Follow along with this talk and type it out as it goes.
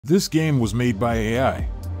This game was made by AI.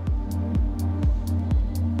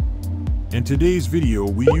 In today's video,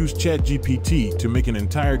 we use ChatGPT to make an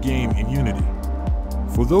entire game in Unity.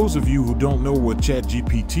 For those of you who don't know what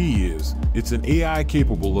ChatGPT is, it's an AI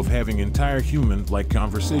capable of having entire human-like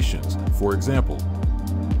conversations. For example,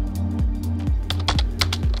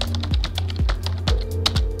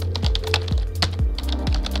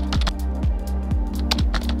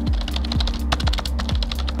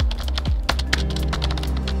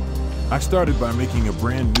 I started by making a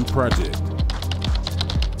brand new project.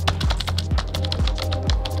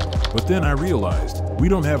 But then I realized we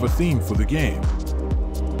don't have a theme for the game.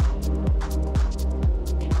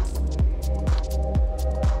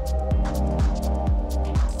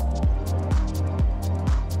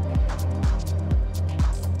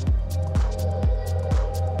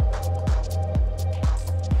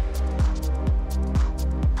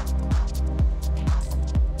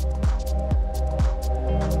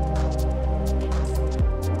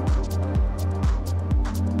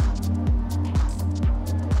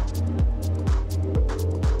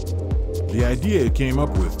 The idea it came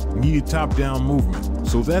up with needed top-down movement,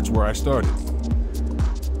 so that's where I started.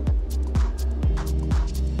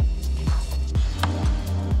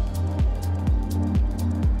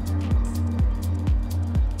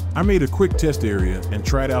 I made a quick test area and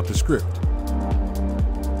tried out the script.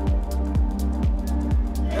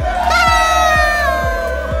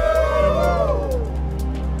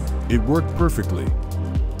 It worked perfectly.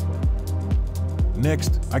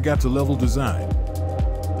 Next, I got to level design.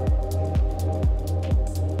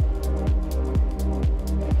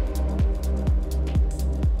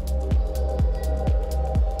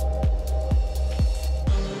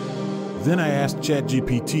 Then I asked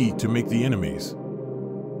ChatGPT to make the enemies.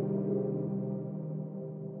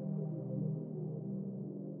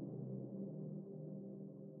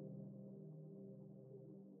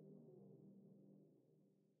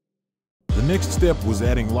 The next step was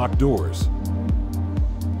adding locked doors.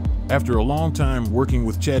 After a long time working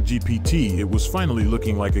with ChatGPT, it was finally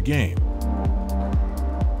looking like a game.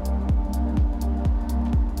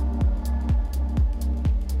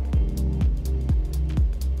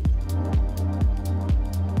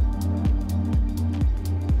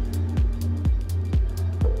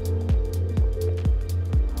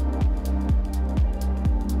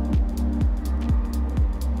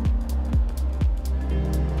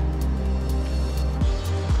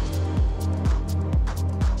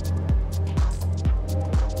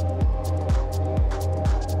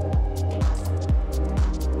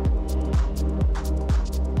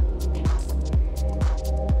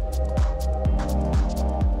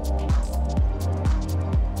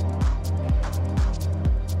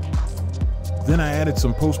 Then I added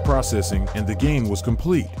some post-processing and the game was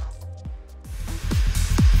complete.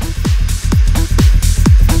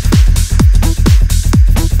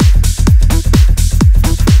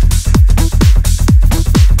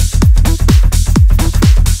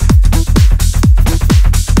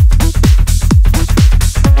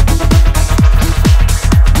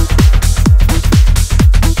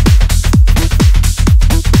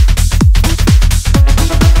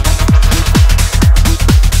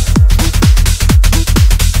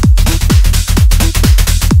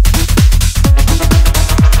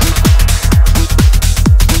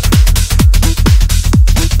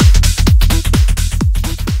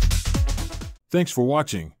 Thanks for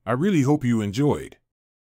watching. I really hope you enjoyed.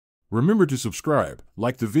 Remember to subscribe,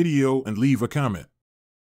 like the video, and leave a comment.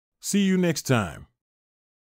 See you next time.